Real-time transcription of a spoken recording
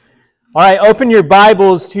All right, open your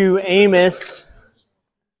Bibles to Amos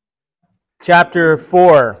chapter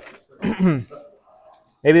 4. Maybe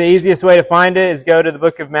the easiest way to find it is go to the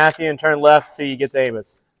book of Matthew and turn left till you get to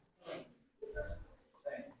Amos.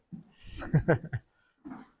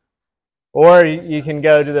 Or you can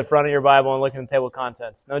go to the front of your Bible and look in the table of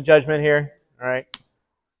contents. No judgment here. All right.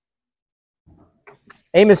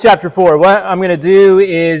 Amos chapter 4. What I'm going to do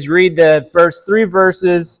is read the first 3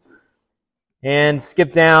 verses and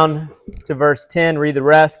skip down to verse 10, read the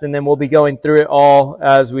rest, and then we'll be going through it all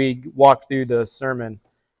as we walk through the sermon.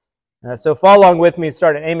 So follow along with me and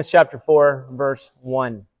start at Amos chapter 4, verse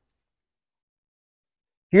 1.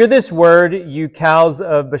 Hear this word, you cows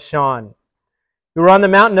of Bashan, who are on the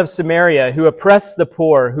mountain of Samaria, who oppress the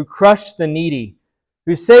poor, who crush the needy,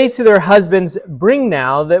 who say to their husbands, bring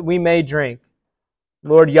now that we may drink.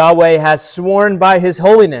 Lord Yahweh has sworn by His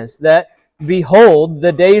holiness that, behold,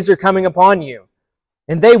 the days are coming upon you,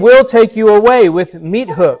 and they will take you away with meat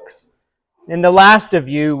hooks, and the last of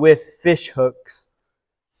you with fish hooks.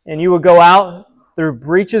 And you will go out through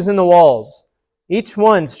breaches in the walls, each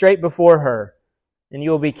one straight before her, and you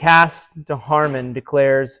will be cast to Harmon,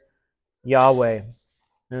 declares Yahweh.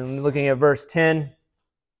 And looking at verse 10,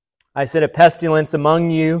 I set a pestilence among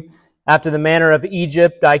you after the manner of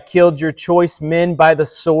Egypt. I killed your choice men by the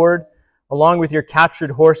sword, along with your captured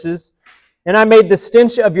horses. And I made the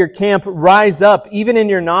stench of your camp rise up, even in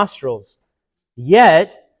your nostrils.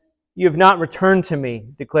 Yet you have not returned to me,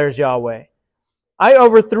 declares Yahweh. I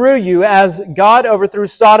overthrew you as God overthrew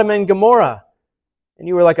Sodom and Gomorrah, and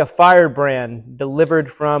you were like a firebrand delivered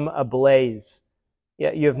from a blaze.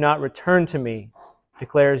 Yet you have not returned to me,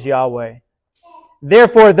 declares Yahweh.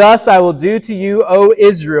 Therefore thus I will do to you, O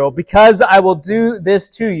Israel, because I will do this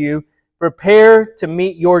to you, prepare to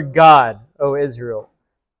meet your God, O Israel.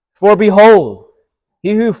 For behold,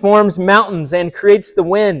 He who forms mountains and creates the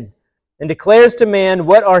wind, and declares to man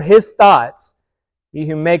what are His thoughts, He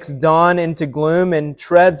who makes dawn into gloom and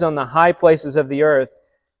treads on the high places of the earth,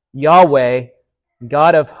 Yahweh,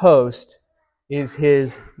 God of hosts, is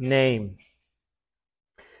His name.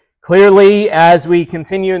 Clearly, as we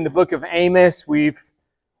continue in the book of Amos, we've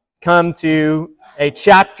come to a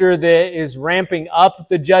chapter that is ramping up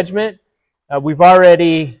the judgment. We've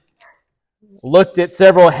already looked at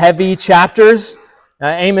several heavy chapters.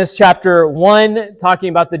 Amos chapter 1, talking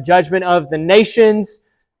about the judgment of the nations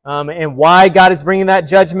and why God is bringing that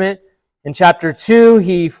judgment. In chapter 2,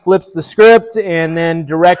 he flips the script and then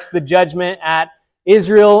directs the judgment at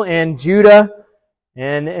Israel and Judah.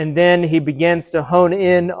 And then he begins to hone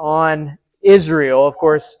in on Israel. Of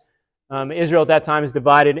course, Israel at that time is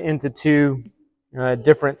divided into 2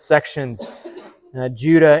 different sections,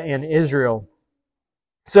 Judah and Israel.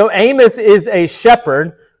 So Amos is a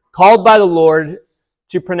shepherd called by the Lord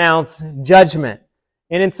to pronounce judgment,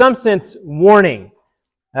 and in some sense, warning.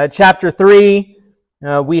 Chapter 3,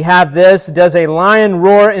 we have this, does a lion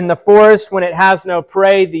roar in the forest when it has no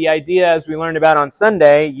prey? The idea, as we learned about on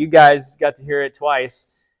Sunday, you guys got to hear it twice,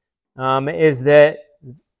 is that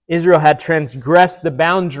Israel had transgressed the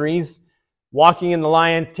boundaries, walking in the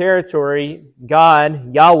lion's territory.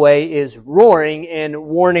 God, Yahweh, is roaring and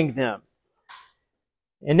warning them.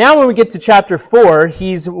 And now when we get to chapter 4,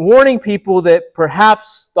 he's warning people that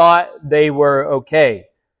perhaps thought they were okay.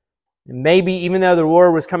 And maybe even though the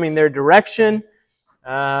roar was coming their direction,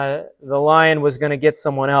 the lion was going to get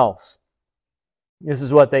someone else. This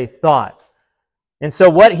is what they thought. And so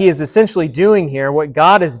what he is essentially doing here, what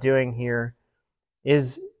God is doing here,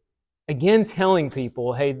 is again telling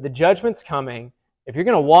people, hey, the judgment's coming. If you're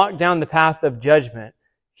going to walk down the path of judgment,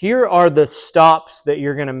 here are the stops that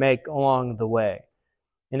you're going to make along the way.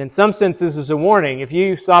 And in some sense, this is a warning. If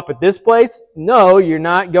you stop at this place, no, you're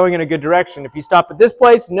not going in a good direction. If you stop at this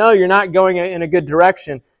place, no, you're not going in a good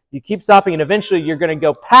direction. You keep stopping, and eventually you're going to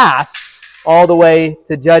go past all the way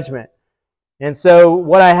to judgment. And so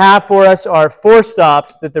what I have for us are 4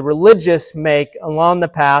 stops that the religious make along the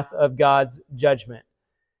path of God's judgment.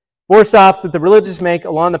 4 stops that the religious make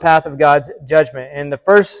along the path of God's judgment. And the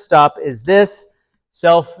first stop is this: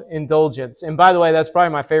 self-indulgence. And by the way, that's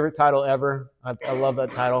probably my favorite title ever. I love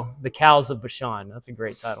that title. The Cows of Bashan. That's a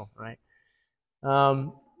great title, right?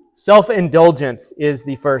 Self-indulgence is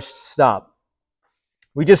the first stop.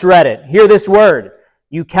 We just read it. Hear this word,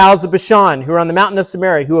 you cows of Bashan, who are on the mountain of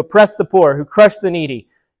Samaria, who oppress the poor, who crush the needy,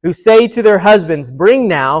 who say to their husbands, bring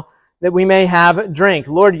now that we may have drink.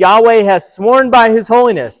 Lord Yahweh has sworn by His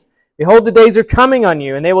holiness, behold, the days are coming on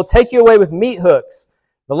you, and they will take you away with meat hooks,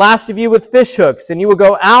 the last of you with fish hooks, and you will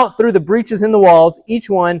go out through the breaches in the walls, each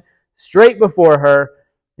one straight before her,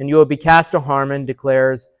 and you will be cast to Harmon,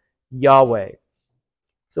 declares Yahweh.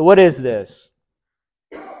 So what is this?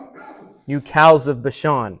 you cows of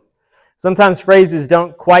Bashan. Sometimes phrases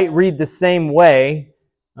don't quite read the same way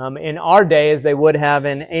in our day as they would have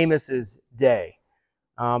in Amos's day.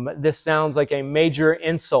 This sounds like a major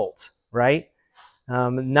insult, right?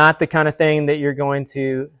 Not the kind of thing that you're going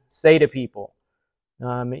to say to people.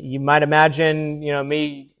 You might imagine,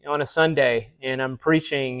 me on a Sunday and I'm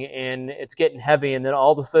preaching and it's getting heavy, and then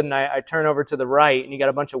all of a sudden I turn over to the right and you got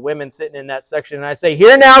a bunch of women sitting in that section, and I say,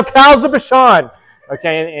 "Here now, Cows of Bashan!"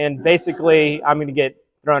 Okay, and basically I'm going to get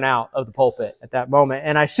thrown out of the pulpit at that moment,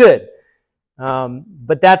 and I should.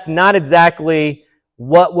 But that's not exactly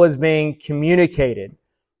what was being communicated.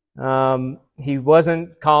 He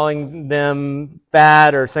wasn't calling them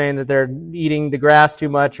fat or saying that they're eating the grass too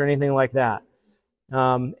much or anything like that.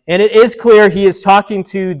 And it is clear he is talking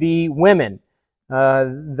to the women.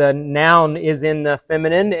 The noun is in the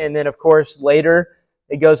feminine, and then of course later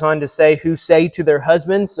it goes on to say who say to their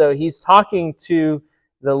husbands. So he's talking to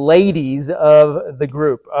the ladies of the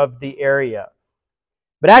group, of the area.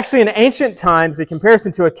 But actually in ancient times, the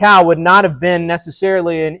comparison to a cow would not have been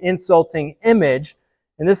necessarily an insulting image.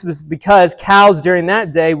 And this was because cows during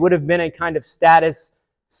that day would have been a kind of status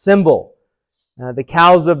symbol. The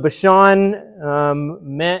cows of Bashan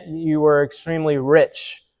meant you were extremely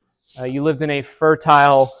rich. You lived in a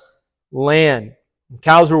fertile land.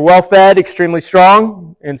 Cows were well-fed, extremely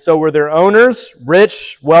strong, and so were their owners,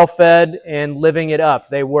 rich, well-fed, and living it up.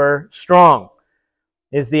 They were strong,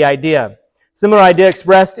 is the idea. Similar idea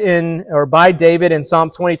expressed by David in Psalm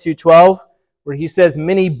 22:12, where he says,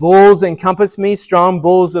 "Many bulls encompass me, strong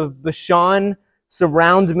bulls of Bashan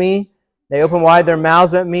surround me. They open wide their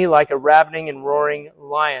mouths at me like a ravening and roaring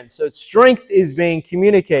lion." So strength is being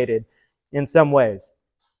communicated in some ways.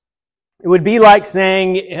 It would be like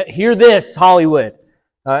saying, "Hear this, Hollywood.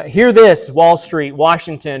 Hear this, Wall Street,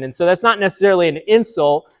 Washington." And so that's not necessarily an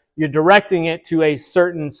insult. You're directing it to a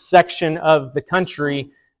certain section of the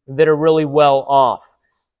country that are really well off.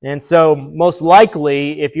 And so most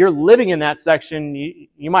likely, if you're living in that section,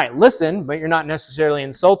 you might listen, but you're not necessarily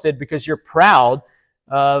insulted because you're proud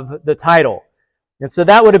of the title. And so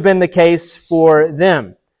that would have been the case for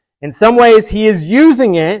them. In some ways, he is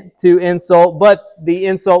using it to insult, but the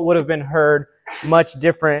insult would have been heard much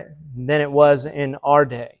different than it was in our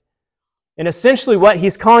day. And essentially what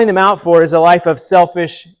he's calling them out for is a life of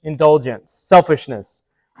selfish indulgence, selfishness.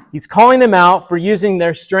 He's calling them out for using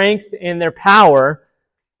their strength and their power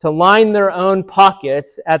to line their own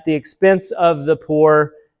pockets at the expense of the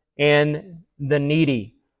poor and the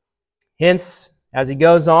needy. Hence, as he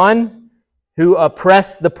goes on, who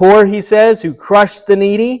oppress the poor, he says, who crush the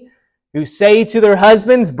needy, who say to their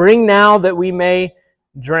husbands, "Bring now that we may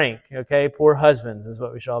drink." Okay, poor husbands is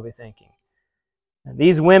what we should all be thinking. And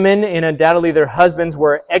these women, and undoubtedly their husbands,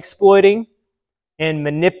 were exploiting and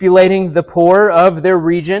manipulating the poor of their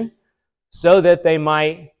region so that they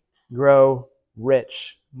might grow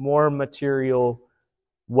rich, more material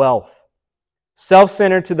wealth.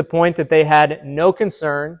 Self-centered to the point that they had no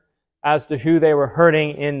concern as to who they were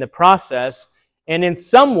hurting in the process. And in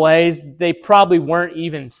some ways, they probably weren't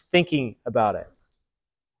even thinking about it.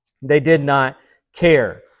 They did not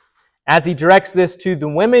care. As he directs this to the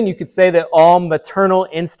women, you could say that all maternal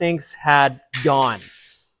instincts had gone.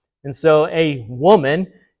 And so a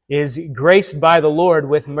woman is graced by the Lord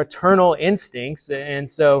with maternal instincts. And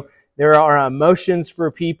so there are emotions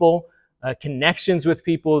for people, connections with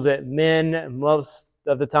people that men most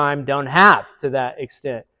of the time don't have to that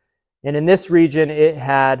extent. And in this region, it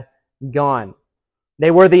had gone.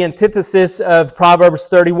 They were the antithesis of Proverbs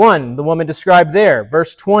 31, the woman described there,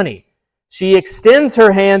 verse 20. She extends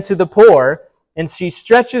her hand to the poor, and she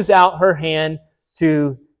stretches out her hand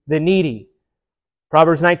to the needy.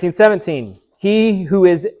 Proverbs 19:17. He who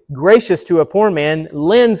is gracious to a poor man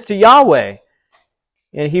lends to Yahweh,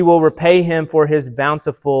 and he will repay him for his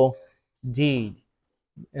bountiful deed.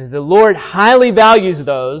 And the Lord highly values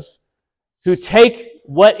those who take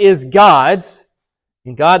what is God's,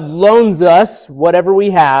 and God loans us whatever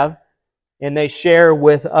we have, and they share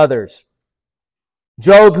with others.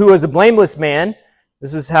 Job, who was a blameless man,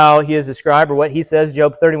 this is how he is described, or what he says,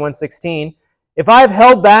 Job 31:16. "If I have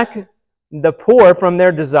held back the poor from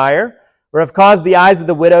their desire, or have caused the eyes of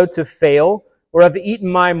the widow to fail, or have eaten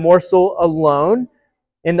my morsel alone,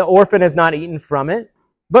 and the orphan has not eaten from it,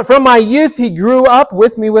 but from my youth he grew up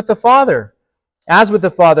with me with the father, as with the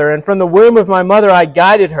father, and from the womb of my mother I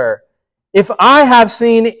guided her. If I have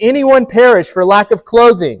seen anyone perish for lack of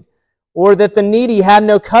clothing, or that the needy had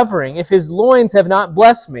no covering, if his loins have not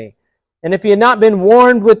blessed me, and if he had not been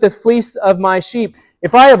warmed with the fleece of my sheep,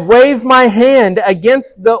 if I have waved my hand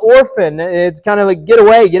against the orphan," it's kind of like, get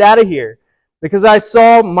away, get out of here, "because I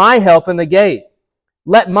saw my help in the gate.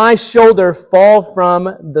 Let my shoulder fall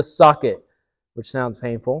from the socket, which sounds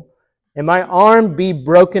painful, and my arm be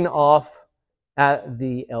broken off at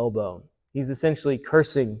the elbow. He's essentially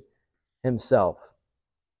cursing himself.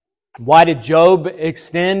 Why did Job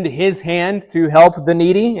extend his hand to help the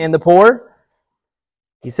needy and the poor?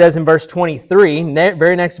 He says in verse 23,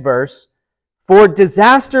 very next verse, "For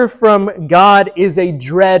disaster from God is a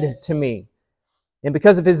dread to me, and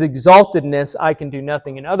because of his exaltedness I can do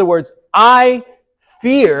nothing." In other words, I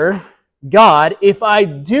fear God if I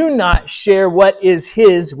do not share what is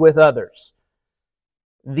his with others.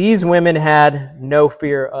 These women had no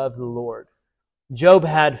fear of the Lord. Job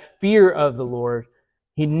had fear of the Lord.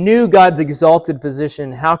 He knew God's exalted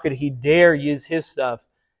position. How could he dare use his stuff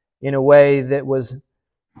in a way that was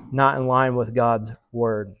not in line with God's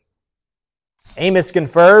word? Amos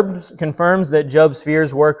confirms that Job's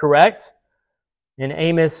fears were correct. In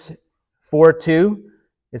Amos 4:2,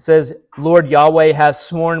 it says, "Lord Yahweh has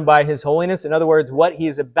sworn by his holiness." In other words, what he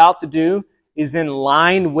is about to do is in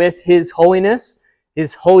line with his holiness.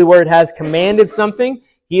 His holy word has commanded something.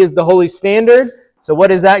 He is the holy standard. So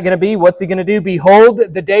what is that going to be? What's he going to do? "Behold,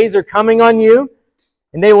 the days are coming on you,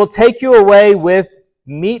 and they will take you away with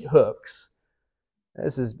meat hooks."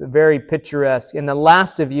 This is very picturesque. "And the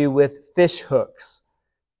last of you with fish hooks."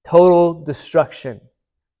 Total destruction.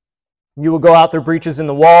 You will go out through breaches in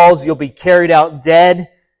the walls. You'll be carried out dead,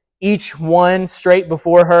 each one straight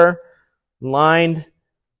before her, lined,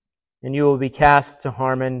 and you will be cast to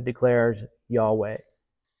Harmon, declares Yahweh.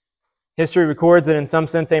 History records that in some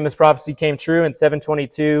sense Amos' prophecy came true. In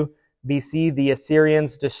 722 BC, the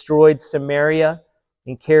Assyrians destroyed Samaria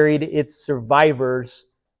and carried its survivors,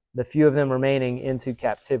 the few of them remaining, into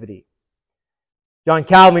captivity. John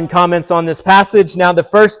Calvin comments on this passage. Now, the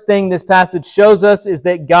first thing this passage shows us is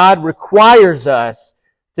that God requires us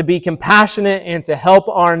to be compassionate and to help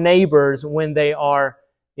our neighbors when they are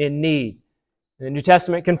in need. The New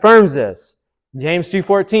Testament confirms this. James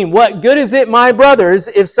 2:14, "What good is it, my brothers,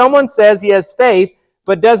 if someone says he has faith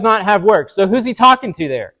but does not have works?" So who's he talking to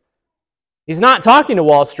there? He's not talking to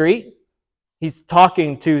Wall Street. He's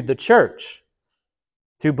talking to the church,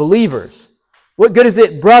 to believers. What good is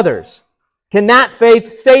it, brothers? Can that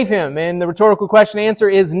faith save him? And the rhetorical question answer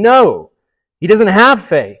is no. He doesn't have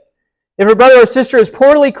faith. If a brother or sister is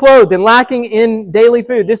poorly clothed and lacking in daily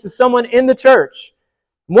food, this is someone in the church.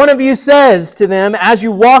 One of you says to them as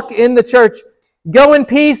you walk in the church, "Go in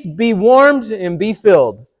peace, be warmed, and be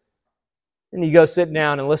filled." And you go sit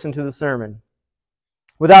down and listen to the sermon.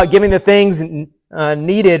 Without giving the things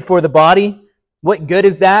needed for the body, what good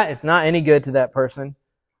is that? It's not any good to that person.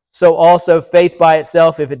 So also faith by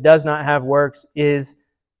itself, if it does not have works, is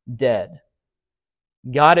dead.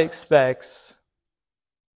 God expects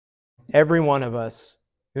every one of us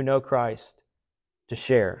who know Christ to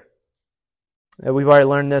share. We've already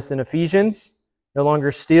learned this in Ephesians. No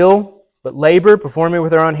longer steal, but labor, performing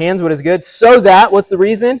with our own hands what is good, so that, what's the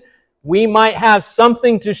reason? We might have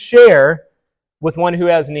something to share with one who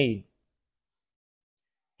has need.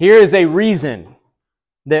 Here is a reason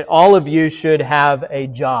that all of you should have a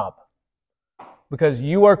job. Because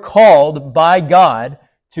you are called by God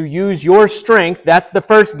to use your strength. That's the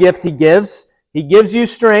first gift He gives. He gives you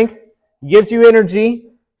strength. He gives you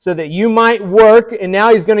energy so that you might work, and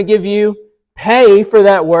now He's going to give you pay for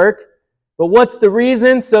that work. But what's the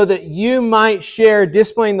reason? So that you might share,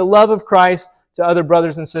 displaying the love of Christ to other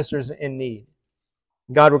brothers and sisters in need.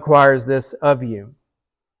 God requires this of you.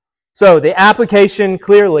 So the application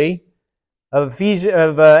clearly of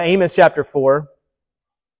Amos chapter 4,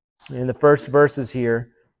 in the first verses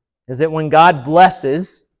here, is that when God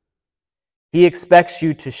blesses, He expects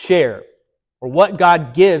you to share. Or what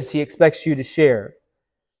God gives, He expects you to share.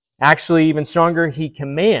 Actually, even stronger, He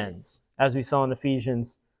commands, as we saw in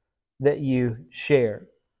Ephesians, that you share.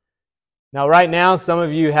 Now, right now, some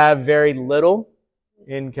of you have very little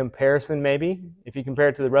in comparison, maybe. If you compare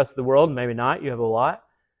it to the rest of the world, maybe not. You have a lot.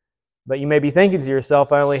 But you may be thinking to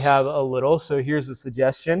yourself, I only have a little. So here's a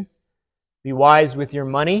suggestion. Be wise with your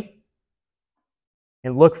money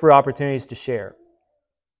and look for opportunities to share.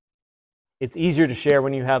 It's easier to share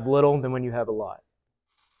when you have little than when you have a lot.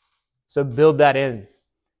 So build that in.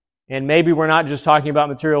 And maybe we're not just talking about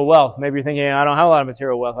material wealth. Maybe you're thinking, I don't have a lot of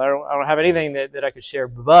material wealth. I don't have anything that I could share.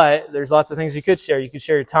 But there's lots of things you could share. You could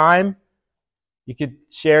share your time. You could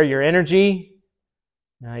share your energy.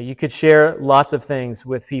 You could share lots of things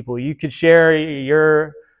with people. You could share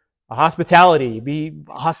your hospitality. Be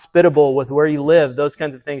hospitable with where you live. Those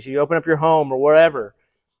kinds of things. You open up your home or wherever.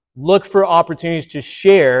 Look for opportunities to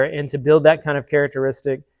share and to build that kind of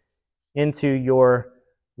characteristic into your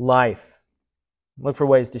life. Look for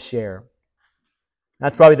ways to share.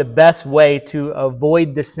 That's probably the best way to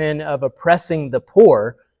avoid the sin of oppressing the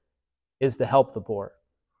poor, is to help the poor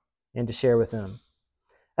and to share with them.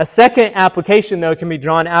 A second application, though, can be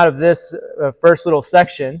drawn out of this first little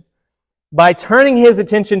section. By turning his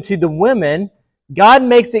attention to the women, God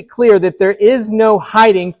makes it clear that there is no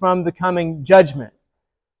hiding from the coming judgment.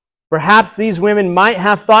 Perhaps these women might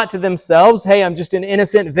have thought to themselves, hey, I'm just an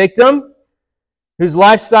innocent victim whose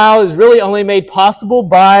lifestyle is really only made possible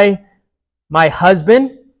by my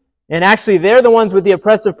husband. And actually, they're the ones with the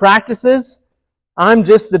oppressive practices. I'm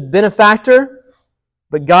just the benefactor.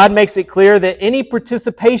 But God makes it clear that any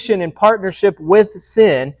participation in partnership with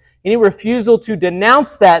sin, any refusal to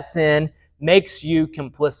denounce that sin, makes you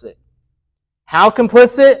complicit. How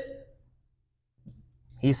complicit?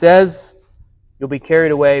 He says, you'll be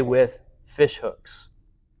carried away with fish hooks.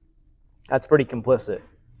 That's pretty complicit.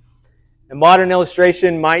 A modern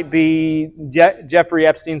illustration might be Jeffrey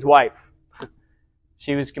Epstein's wife.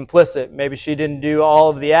 She was complicit. Maybe she didn't do all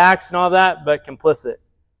of the acts and all that, but complicit.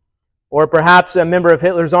 Or perhaps a member of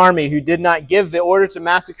Hitler's army who did not give the order to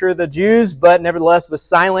massacre the Jews, but nevertheless was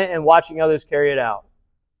silent and watching others carry it out.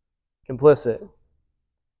 Complicit.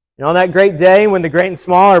 And on that great day, when the great and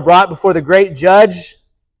small are brought before the great judge,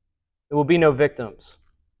 there will be no victims.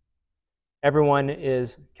 Everyone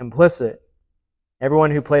is complicit.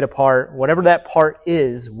 Everyone who played a part, whatever that part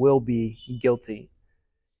is, will be guilty.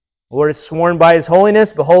 The Lord has sworn by His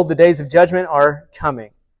holiness, behold, the days of judgment are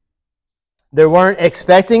coming. They weren't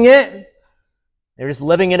expecting it. They're just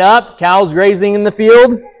living it up, cows grazing in the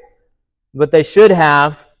field. But they should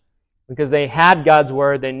have, because they had God's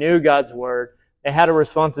word, they knew God's word. They had a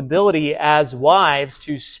responsibility as wives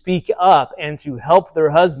to speak up and to help their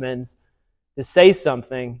husbands to say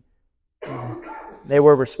something. They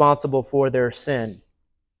were responsible for their sin.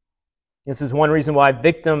 This is one reason why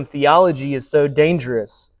victim theology is so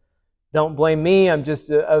dangerous. Don't blame me, I'm just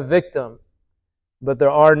a victim. But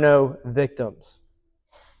there are no victims.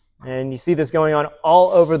 And you see this going on all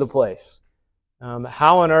over the place.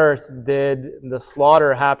 How on earth did the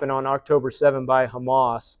slaughter happen on October 7 by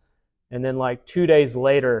Hamas, and then like 2 days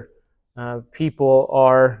later, people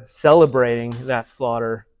are celebrating that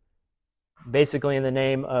slaughter basically in the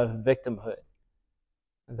name of victimhood?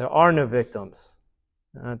 There are no victims.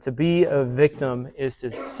 To be a victim is to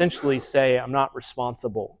essentially say, I'm not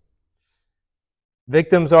responsible.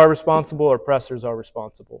 Victims are responsible, oppressors are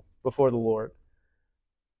responsible before the Lord.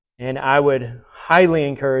 And I would highly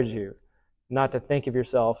encourage you not to think of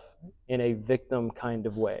yourself in a victim kind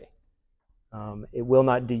of way. It will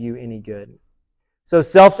not do you any good. So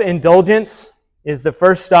self-indulgence is the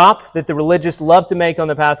first stop that the religious love to make on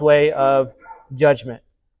the pathway of judgment.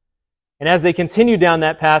 And as they continue down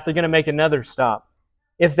that path, they're going to make another stop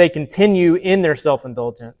if they continue in their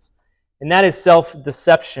self-indulgence. And that is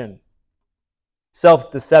self-deception.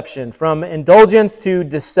 Self-deception. From indulgence to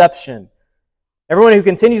deception. Everyone who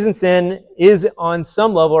continues in sin is on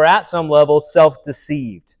some level or at some level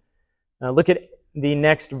self-deceived. Now look at the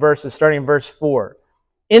next verses, starting in verse 4.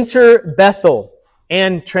 Enter Bethel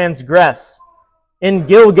and transgress. In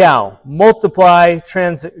Gilgal, multiply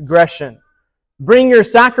transgression. Bring your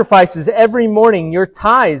sacrifices every morning, your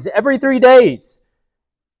tithes every 3 days,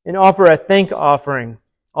 and offer a thank offering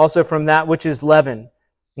also from that which is leaven.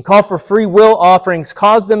 And call for free will offerings,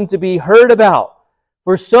 cause them to be heard about.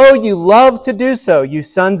 For so you love to do so, you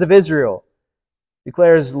sons of Israel,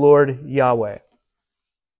 declares Lord Yahweh.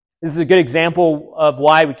 This is a good example of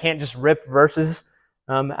why we can't just rip verses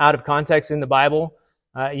out of context in the Bible.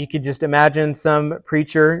 You could just imagine some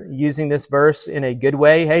preacher using this verse in a good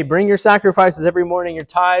way. Hey, bring your sacrifices every morning, your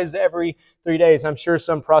tithes every 3 days. I'm sure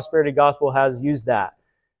some prosperity gospel has used that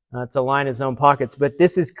to line his own pockets. But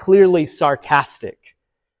this is clearly sarcastic.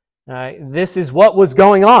 This is what was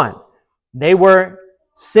going on. They were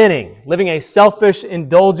sinning, living a selfish,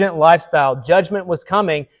 indulgent lifestyle. Judgment was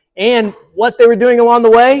coming. And what they were doing along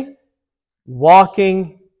the way?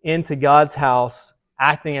 Walking into God's house,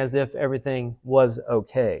 acting as if everything was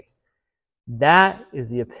okay. That is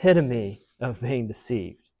the epitome of being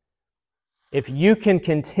deceived. If you can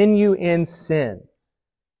continue in sin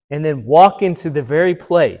and then walk into the very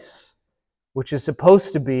place which is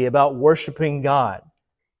supposed to be about worshiping God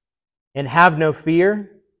and have no fear,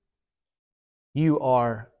 you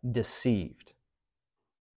are deceived.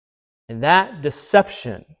 And that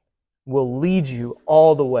deception will lead you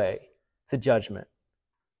all the way to judgment.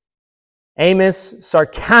 Amos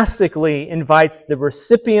sarcastically invites the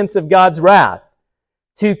recipients of God's wrath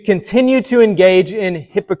to continue to engage in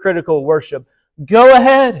hypocritical worship. Go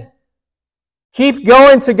ahead. Keep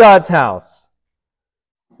going to God's house.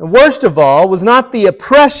 And worst of all was not the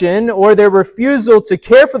oppression or their refusal to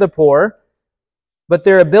care for the poor, but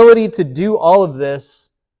their ability to do all of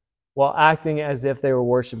this while acting as if they were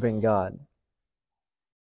worshiping God.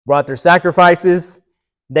 Brought their sacrifices.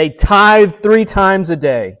 They tithed 3 times a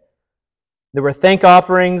day. There were thank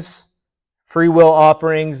offerings, free will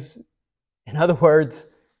offerings. In other words,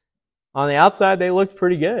 on the outside, they looked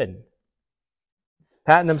pretty good,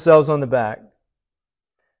 patting themselves on the back.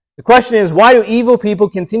 The question is, why do evil people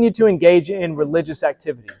continue to engage in religious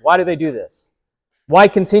activity? Why do they do this? Why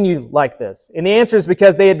continue like this? And the answer is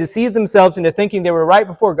because they had deceived themselves into thinking they were right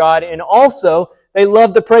before God, and also they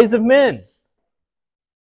loved the praise of men.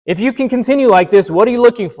 If you can continue like this, what are you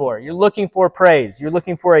looking for? You're looking for praise. You're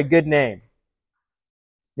looking for a good name.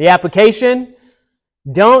 The application,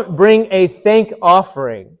 don't bring a thank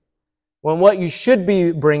offering when what you should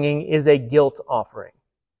be bringing is a guilt offering.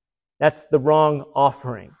 That's the wrong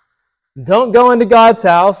offering. Don't go into God's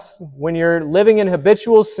house when you're living in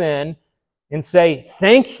habitual sin and say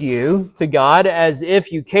thank you to God as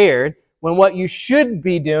if you cared, when what you should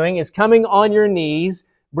be doing is coming on your knees,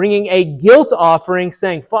 bringing a guilt offering,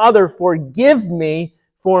 saying, Father, forgive me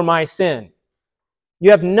for my sin.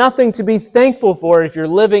 You have nothing to be thankful for if you're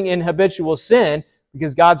living in habitual sin,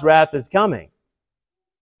 because God's wrath is coming.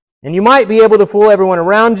 And you might be able to fool everyone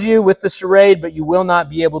around you with the charade, but you will not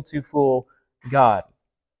be able to fool God.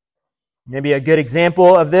 Maybe a good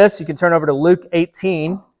example of this, you can turn over to Luke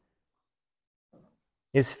 18,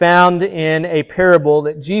 is found in a parable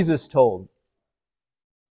that Jesus told.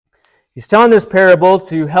 He's telling this parable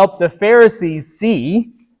to help the Pharisees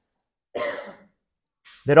see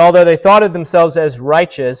that although they thought of themselves as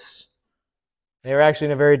righteous, they were actually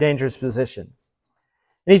in a very dangerous position.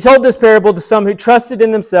 And he told this parable to some who trusted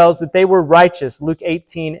in themselves that they were righteous. Luke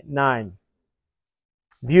 18:9.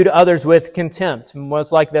 Viewed others with contempt.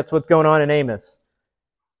 Most likely that's what's going on in Amos.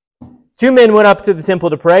 2 men went up to the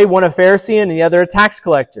temple to pray, one a Pharisee and the other a tax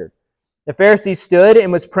collector. The Pharisee stood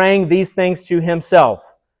and was praying these things to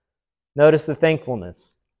himself. Notice the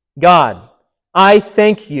thankfulness. God, I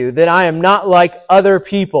thank you that I am not like other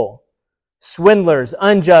people, swindlers,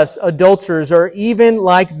 unjust, adulterers, or even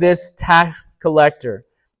like this tax collector.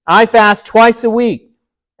 I fast twice a week.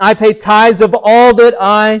 I pay tithes of all that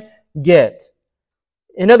I get.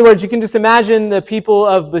 In other words, you can just imagine the people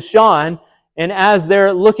of Bashan, and as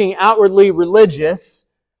they're looking outwardly religious,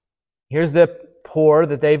 here's the poor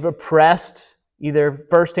that they've oppressed, either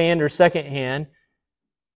firsthand or secondhand.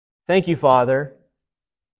 Thank you, Father,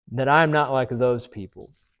 that I am not like those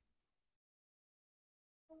people.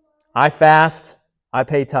 I fast, I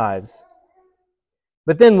pay tithes.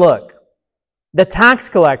 But then look, the tax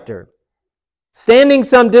collector, standing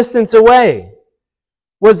some distance away,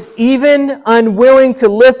 was even unwilling to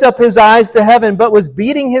lift up his eyes to heaven, but was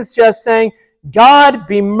beating his chest, saying, God,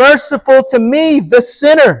 be merciful to me, the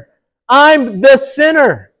sinner. I'm the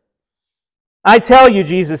sinner. I tell you,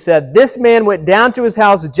 Jesus said, this man went down to his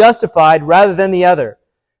house justified rather than the other.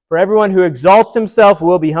 For everyone who exalts himself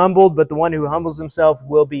will be humbled, but the one who humbles himself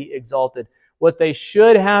will be exalted. What they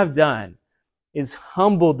should have done is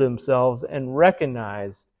humbled themselves and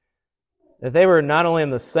recognized that they were not only on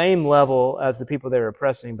the same level as the people they were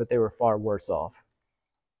oppressing, but they were far worse off.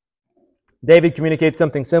 David communicates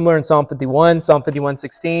something similar in Psalm 51, Psalm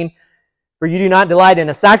 51:16. For you do not delight in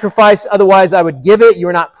a sacrifice, otherwise I would give it. You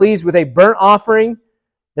are not pleased with a burnt offering.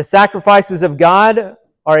 The sacrifices of God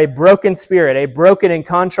are a broken spirit, a broken and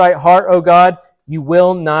contrite heart, O God, you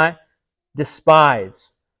will not despise.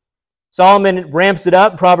 Solomon ramps it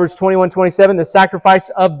up, Proverbs 21:27, the sacrifice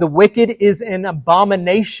of the wicked is an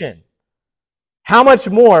abomination. How much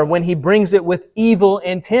more when he brings it with evil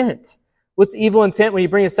intent? What's evil intent? When you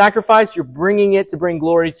bring a sacrifice, you're bringing it to bring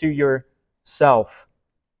glory to yourself.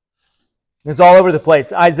 It's all over the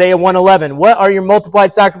place. Isaiah 1:11, what are your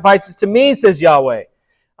multiplied sacrifices to me, says Yahweh?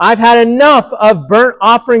 I've had enough of burnt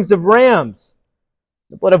offerings of rams.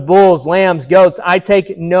 The blood of bulls, lambs, goats, I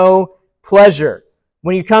take no pleasure.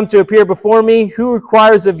 When you come to appear before me, who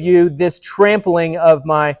requires of you this trampling of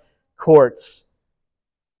my courts?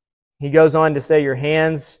 He goes on to say, your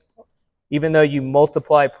hands, even though you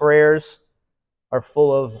multiply prayers, are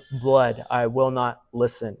full of blood. I will not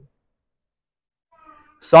listen.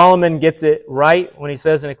 Solomon gets it right when he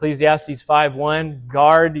says in Ecclesiastes 5:1,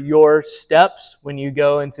 guard your steps when you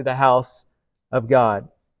go into the house of God.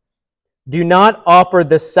 Do not offer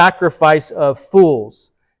the sacrifice of fools,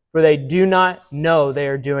 for they do not know they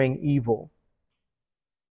are doing evil.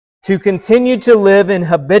 To continue to live in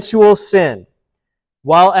habitual sin,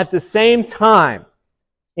 while at the same time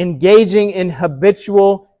engaging in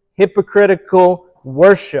habitual, hypocritical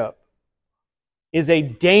worship, is a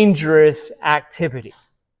dangerous activity.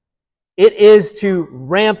 It is to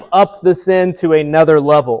ramp up the sin to another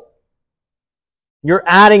level. You're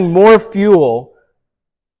adding more fuel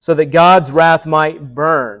so that God's wrath might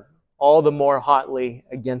burn all the more hotly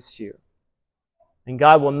against you. And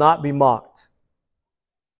God will not be mocked.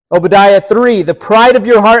 Obadiah 3, the pride of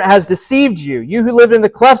your heart has deceived you. You who live in the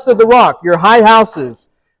clefts of the rock, your high houses,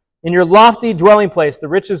 in your lofty dwelling place. The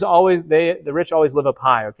rich always live up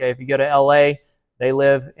high, okay? If you go to LA, they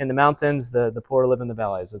live in the mountains, the poor live in the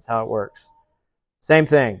valleys. That's how it works. Same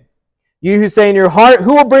thing. You who say in your heart,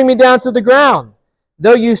 who will bring me down to the ground?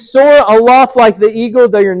 Though you soar aloft like the eagle,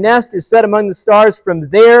 though your nest is set among the stars, from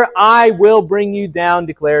there I will bring you down,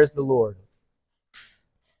 declares the Lord.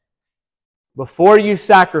 Before you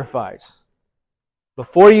sacrifice,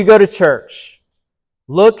 before you go to church,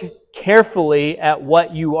 look carefully at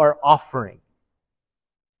what you are offering.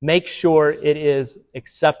 Make sure it is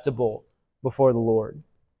acceptable before the Lord.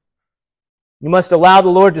 You must allow the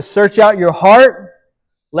Lord to search out your heart,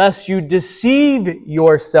 lest you deceive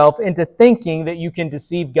yourself into thinking that you can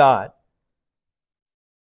deceive God.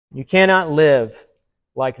 You cannot live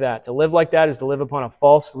like that. To live like that is to live upon a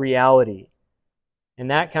false reality. And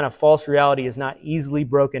that kind of false reality is not easily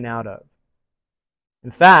broken out of.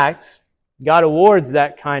 In fact, God awards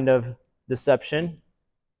that kind of deception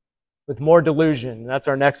with more delusion. That's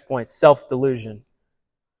our next point, self-delusion.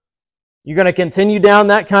 You're going to continue down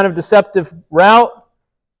that kind of deceptive route,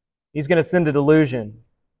 He's going to send a delusion.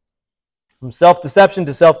 From self-deception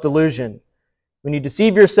to self-delusion. When you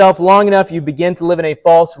deceive yourself long enough, you begin to live in a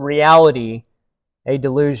false reality, a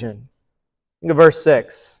delusion. Look at verse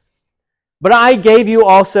 6. But I gave you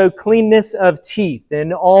also cleanness of teeth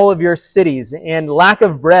in all of your cities, and lack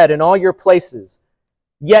of bread in all your places.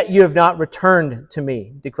 Yet you have not returned to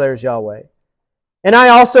me, declares Yahweh. And I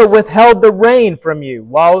also withheld the rain from you,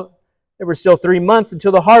 while there were still 3 months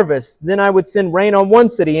until the harvest. Then I would send rain on one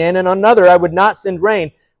city, and on another I would not send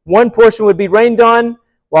rain. One portion would be rained on,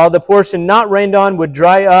 while the portion not rained on would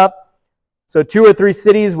dry up. So 2 or 3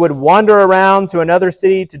 cities would wander around to another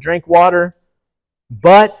city to drink water,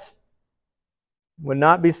 but would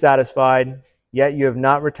not be satisfied, yet you have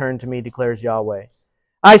not returned to me, declares Yahweh.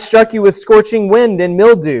 I struck you with scorching wind and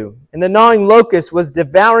mildew, and the gnawing locust was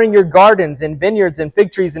devouring your gardens and vineyards and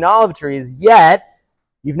fig trees and olive trees, yet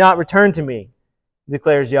you've not returned to me,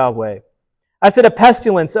 declares Yahweh. I set a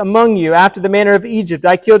pestilence among you after the manner of Egypt.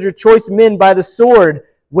 I killed your choice men by the sword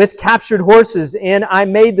with captured horses, and I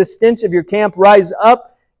made the stench of your camp rise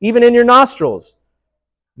up even in your nostrils.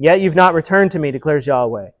 Yet you've not returned to me, declares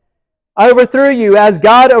Yahweh. I overthrew you as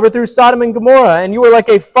God overthrew Sodom and Gomorrah, and you were like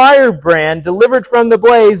a firebrand delivered from the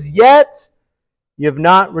blaze, yet you have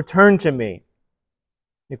not returned to me,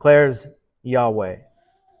 declares Yahweh.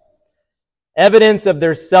 Evidence of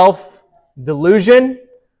their self-delusion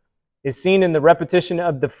is seen in the repetition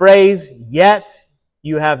of the phrase, yet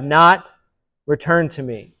you have not returned to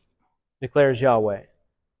me, declares Yahweh.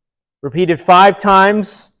 Repeated 5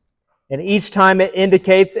 times, and each time it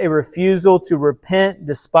indicates a refusal to repent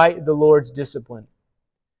despite the Lord's discipline.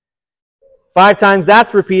 5 times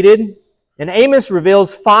that's repeated, and Amos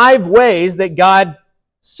reveals 5 ways that God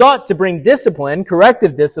sought to bring discipline,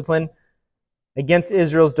 corrective discipline, against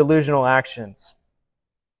Israel's delusional actions.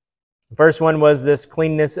 The first one was this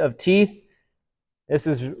cleanness of teeth. This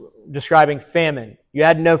is describing famine. You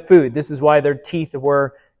had no food. This is why their teeth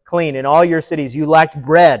were clean. In all your cities you lacked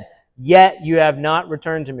bread, yet you have not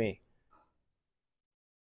returned to me.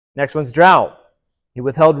 Next one's drought. He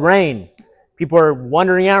withheld rain. People are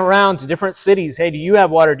wandering around to different cities. Hey, do you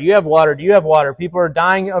have water? Do you have water? Do you have water? People are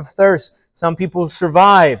dying of thirst. Some people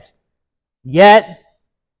survived. Yet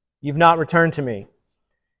you've not returned to me.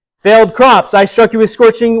 Failed crops. I struck you with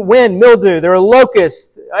scorching wind, mildew. There were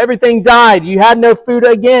locusts. Everything died. You had no food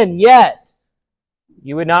again. Yet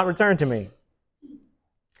you would not return to me.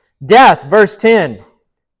 Death, verse 10.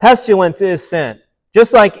 Pestilence is sent.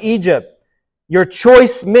 Just like Egypt. Your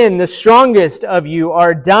choice men, the strongest of you,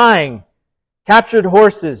 are dying. Captured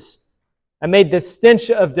horses. I made the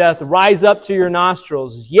stench of death rise up to your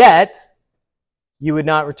nostrils. Yet you would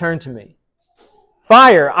not return to me.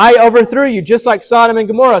 Fire. I overthrew you just like Sodom and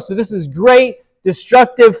Gomorrah. So this is great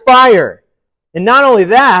destructive fire. And not only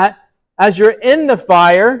that, as you're in the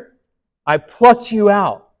fire, I plucked you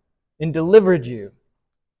out and delivered you.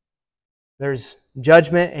 There's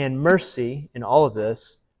judgment and mercy in all of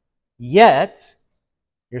this. Yet,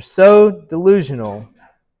 you're so delusional,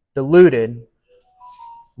 deluded,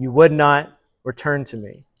 you would not return to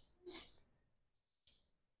me.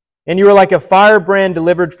 And you were like a firebrand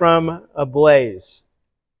delivered from a blaze.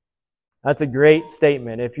 That's a great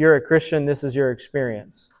statement. If you're a Christian, this is your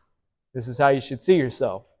experience. This is how you should see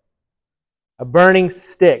yourself. A burning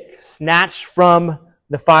stick snatched from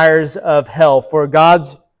the fires of hell. For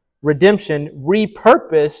God's redemption,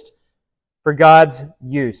 repurposed for God's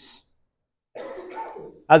use.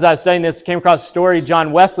 As I was studying this, I came across a story,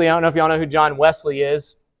 John Wesley. I don't know if y'all know who John Wesley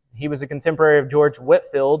is. He was a contemporary of George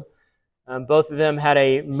Whitefield. Both of them had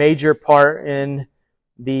a major part in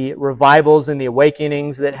the revivals and the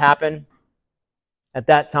awakenings that happened at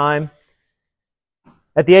that time.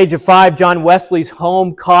 At the age of 5, John Wesley's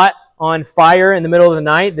home caught on fire in the middle of the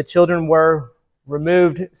night. The children were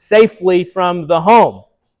removed safely from the home.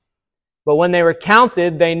 But when they were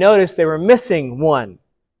counted, they noticed they were missing one.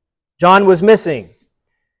 John was missing.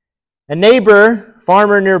 A neighbor,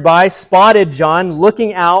 farmer nearby, spotted John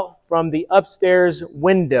looking out from the upstairs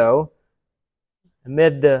window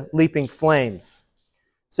amid the leaping flames.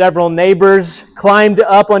 Several neighbors climbed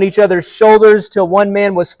up on each other's shoulders till one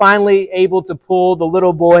man was finally able to pull the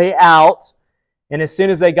little boy out. And as soon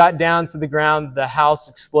as they got down to the ground, the house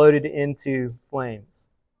exploded into flames.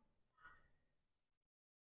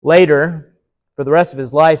 Later, for the rest of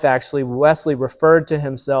his life, actually, Wesley referred to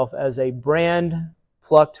himself as a brand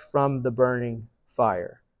plucked from the burning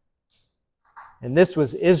fire. And this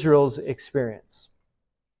was Israel's experience.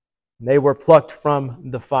 They were plucked from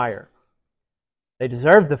the fire. They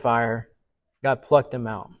deserved the fire. God plucked them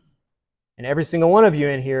out. And every single one of you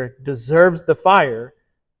in here deserves the fire.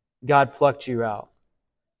 God plucked you out.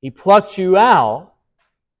 He plucked you out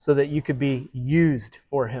so that you could be used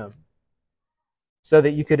for Him. So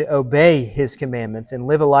that you could obey His commandments and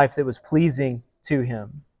live a life that was pleasing to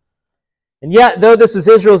Him. And yet, though this was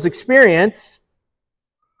Israel's experience,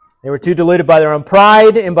 they were too deluded by their own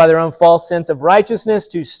pride and by their own false sense of righteousness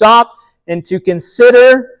to stop and to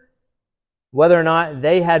consider whether or not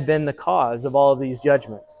they had been the cause of all of these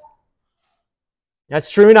judgments.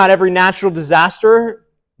 That's true. Not every natural disaster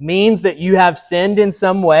means that you have sinned in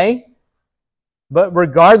some way. But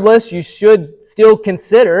regardless, you should still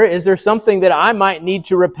consider, is there something that I might need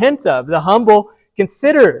to repent of? The humble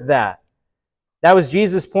consider that. That was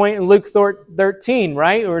Jesus' point in Luke 13,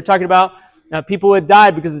 right? We were talking about people who had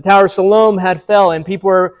died because the Tower of Siloam had fell, and people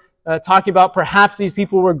were talking about perhaps these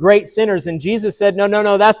people were great sinners. And Jesus said,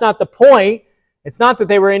 no, that's not the point. It's not that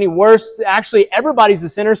they were any worse. Actually, everybody's a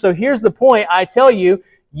sinner. So here's the point. I tell you,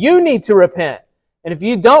 you need to repent. And if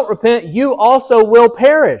you don't repent, you also will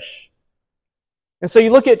perish. And so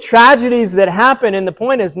you look at tragedies that happen, and the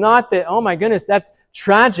point is not that, oh my goodness, that's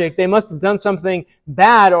tragic. They must have done something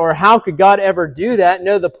bad, or how could God ever do that?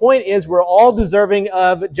 No, the point is we're all deserving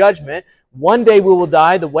of judgment. One day we will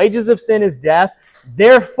die. The wages of sin is death.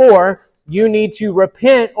 Therefore, you need to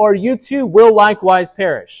repent, or you too will likewise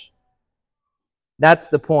perish. That's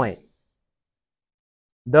the point.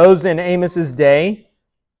 Those in Amos's day,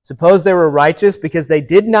 suppose they were righteous because they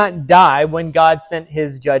did not die when God sent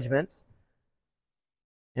His judgments,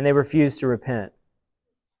 and they refused to repent.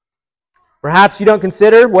 Perhaps you don't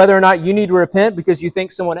consider whether or not you need to repent because you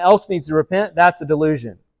think someone else needs to repent. That's a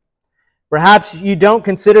delusion. Perhaps you don't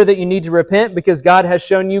consider that you need to repent because God has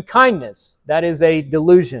shown you kindness. That is a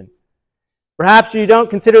delusion. Perhaps you don't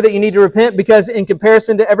consider that you need to repent because in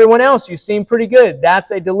comparison to everyone else, you seem pretty good.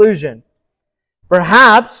 That's a delusion.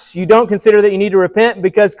 Perhaps you don't consider that you need to repent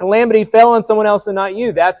because calamity fell on someone else and not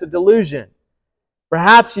you. That's a delusion.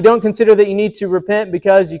 Perhaps you don't consider that you need to repent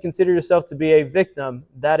because you consider yourself to be a victim.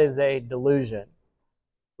 That is a delusion.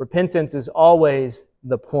 Repentance is always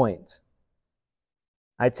the point.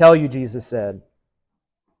 I tell you, Jesus said,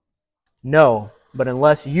 no, but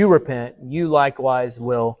unless you repent, you likewise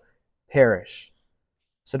will perish.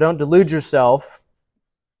 So don't delude yourself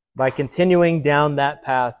by continuing down that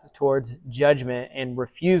path towards judgment and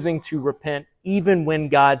refusing to repent even when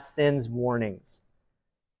God sends warnings.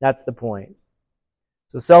 That's the point.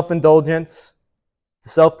 So self-indulgence,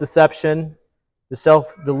 self-deception, the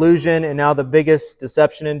self-delusion, and now the biggest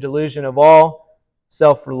deception and delusion of all,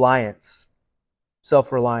 self-reliance.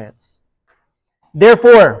 Self-reliance.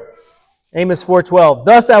 Therefore, Amos 4:12,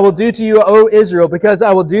 thus I will do to you, O Israel, because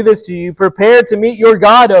I will do this to you. Prepare to meet your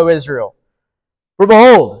God, O Israel. For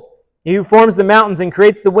behold, He who forms the mountains and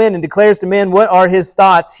creates the wind and declares to men what are His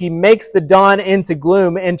thoughts. He makes the dawn into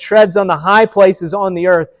gloom and treads on the high places on the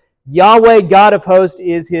earth. Yahweh, God of hosts,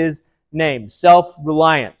 is His name.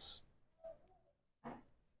 Self-reliance.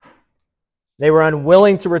 They were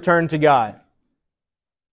unwilling to return to God.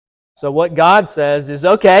 So what God says is,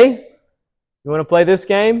 okay, you want to play this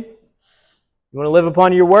game? You want to live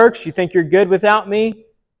upon your works? You think you're good without me?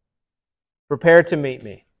 Prepare to meet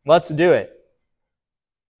me. Let's do it.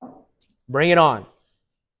 Bring it on.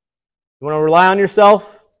 You want to rely on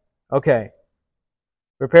yourself? Okay.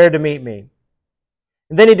 Prepare to meet me.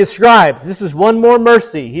 And then He describes, this is one more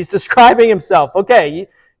mercy. He's describing Himself. Okay,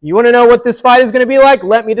 you want to know what this fight is going to be like?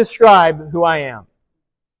 Let me describe who I am.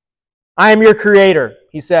 I am your creator,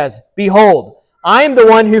 he says. Behold, I am the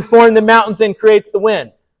one who formed the mountains and creates the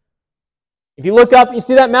wind. If you look up, you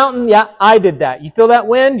see that mountain? Yeah, I did that. You feel that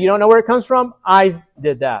wind? You don't know where it comes from? I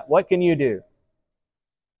did that. What can you do?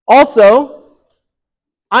 Also,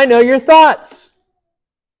 I know your thoughts.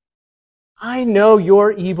 I know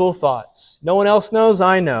your evil thoughts. No one else knows,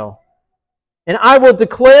 I know. And I will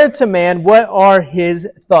declare to man what are his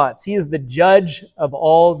thoughts. He is the judge of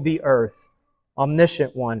all the earth,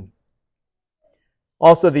 omniscient one.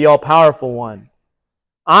 Also the all-powerful one.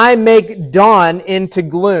 I make dawn into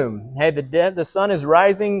gloom. Hey, the sun is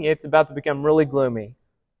rising. It's about to become really gloomy.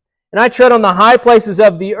 And I tread on the high places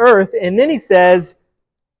of the earth. And then he says,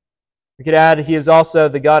 we could add, he is also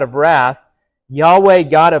the God of wrath. Yahweh,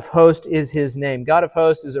 God of hosts, is his name. God of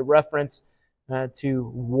hosts is a reference to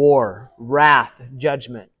war, wrath,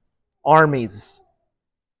 judgment, armies.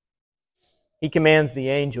 He commands the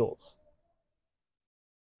angels.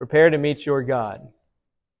 Prepare to meet your God.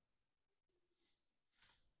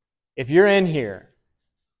 If you're in here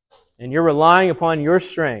and you're relying upon your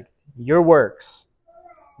strength, your works,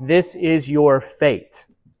 this is your fate.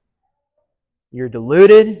 You're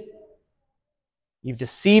deluded. You've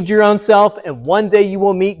deceived your own self, and one day you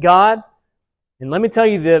will meet God. And let me tell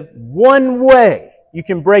you the one way you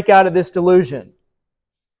can break out of this delusion.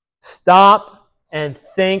 Stop and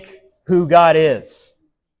think who God is.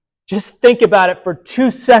 Just think about it for 2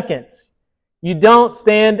 seconds. You don't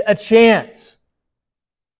stand a chance.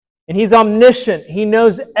 And He's omniscient. He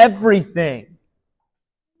knows everything.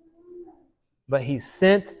 But He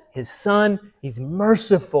sent His Son. He's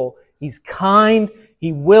merciful. He's kind.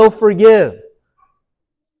 He will forgive.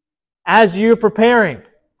 As you're preparing,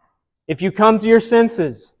 if you come to your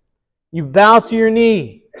senses, you bow to your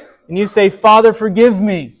knee, and you say, Father, forgive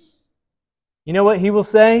me. You know what He will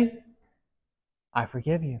say? I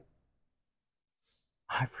forgive you.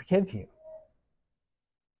 I forgive you.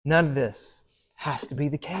 None of this has to be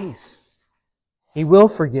the case. He will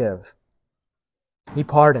forgive. He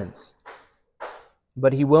pardons.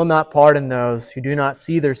 But He will not pardon those who do not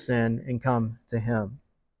see their sin and come to Him.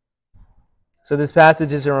 So this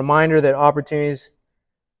passage is a reminder that opportunities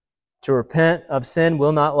to repent of sin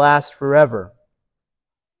will not last forever.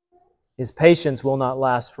 His patience will not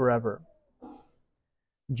last forever.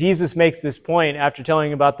 Jesus makes this point after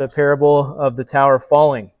telling about the parable of the tower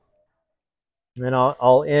falling. And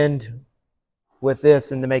I'll end with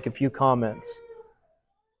this and to make a few comments.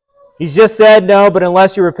 He's just said, no, but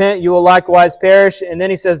unless you repent, you will likewise perish. And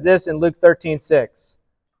then He says this in Luke 13:6.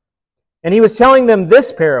 And He was telling them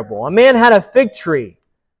this parable. A man had a fig tree,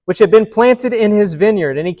 which had been planted in his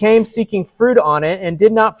vineyard, and he came seeking fruit on it and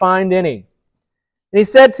did not find any. And he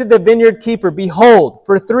said to the vineyard keeper, Behold,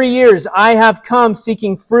 for 3 years I have come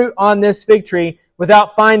seeking fruit on this fig tree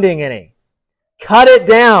without finding any. Cut it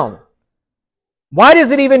down. Why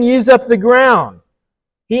does it even use up the ground?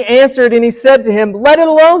 He answered and he said to him, Let it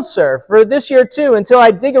alone, sir, for this year too, until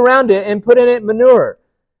I dig around it and put in it manure.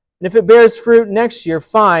 And if it bears fruit next year,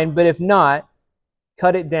 fine, but if not,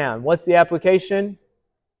 cut it down. What's the application?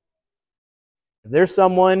 If there's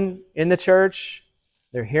someone in the church,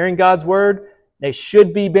 they're hearing God's word, they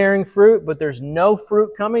should be bearing fruit, but there's no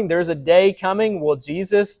fruit coming. There's a day coming. Well,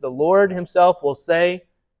 Jesus, the Lord Himself, will say,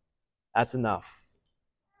 that's enough.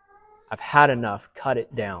 I've had enough. Cut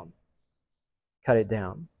it down. Cut it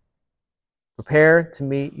down. Prepare to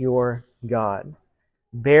meet your God.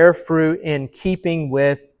 Bear fruit in keeping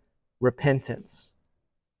with repentance.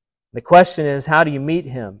 The question is, how do you meet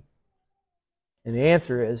Him? And the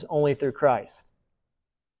answer is only through Christ.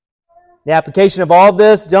 The application of all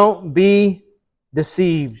this, don't be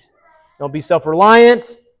deceived. Don't be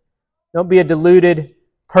self-reliant. Don't be a deluded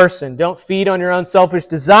person. Don't feed on your own selfish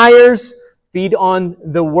desires. Feed on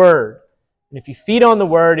the Word. And if you feed on the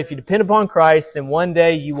Word, if you depend upon Christ, then one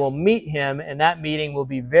day you will meet Him, and that meeting will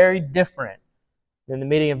be very different than the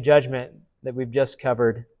meeting of judgment that we've just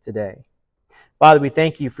covered today. Father, we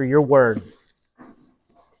thank You for Your Word.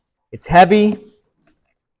 It's heavy,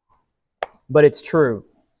 but it's true.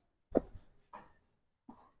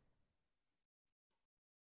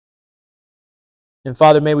 And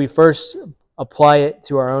Father, may we first apply it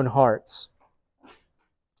to our own hearts.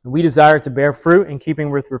 We desire to bear fruit in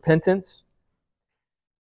keeping with repentance.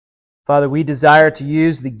 Father, we desire to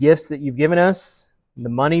use the gifts that You've given us, the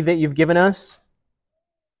money that You've given us,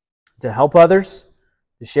 to help others,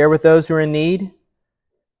 to share with those who are in need.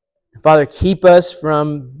 Father, keep us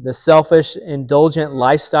from the selfish, indulgent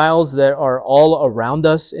lifestyles that are all around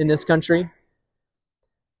us in this country,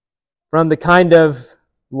 from the kind of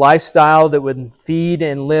lifestyle that would feed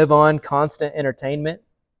and live on constant entertainment.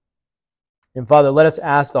 And Father, let us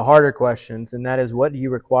ask the harder questions, and that is, what do you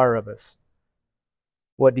require of us?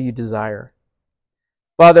 What do you desire?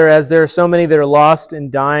 Father, as there are so many that are lost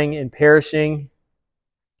and dying and perishing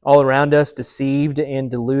all around us, deceived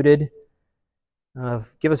and deluded,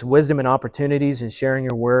 give us wisdom and opportunities in sharing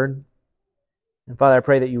your word. And Father, I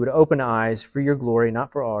pray that you would open eyes for your glory,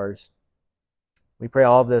 not for ours. We pray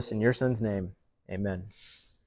all of this in your Son's name. Amen.